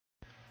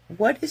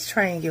What is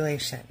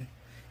triangulation?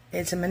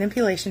 It's a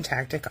manipulation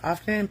tactic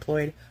often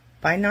employed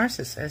by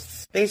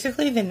narcissists.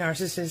 Basically, the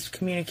narcissist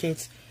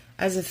communicates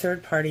as a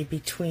third party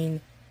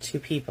between two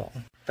people,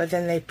 but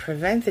then they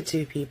prevent the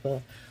two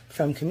people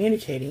from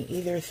communicating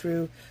either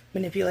through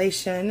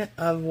manipulation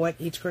of what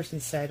each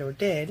person said or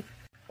did,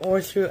 or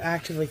through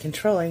actively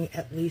controlling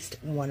at least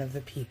one of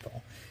the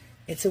people.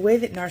 It's a way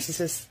that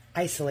narcissists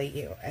isolate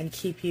you and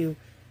keep you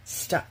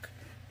stuck.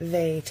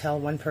 They tell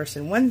one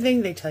person one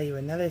thing, they tell you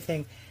another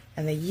thing,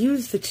 and they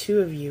use the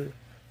two of you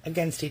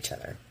against each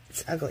other.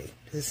 It's ugly.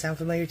 Does it sound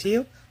familiar to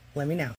you? Let me know.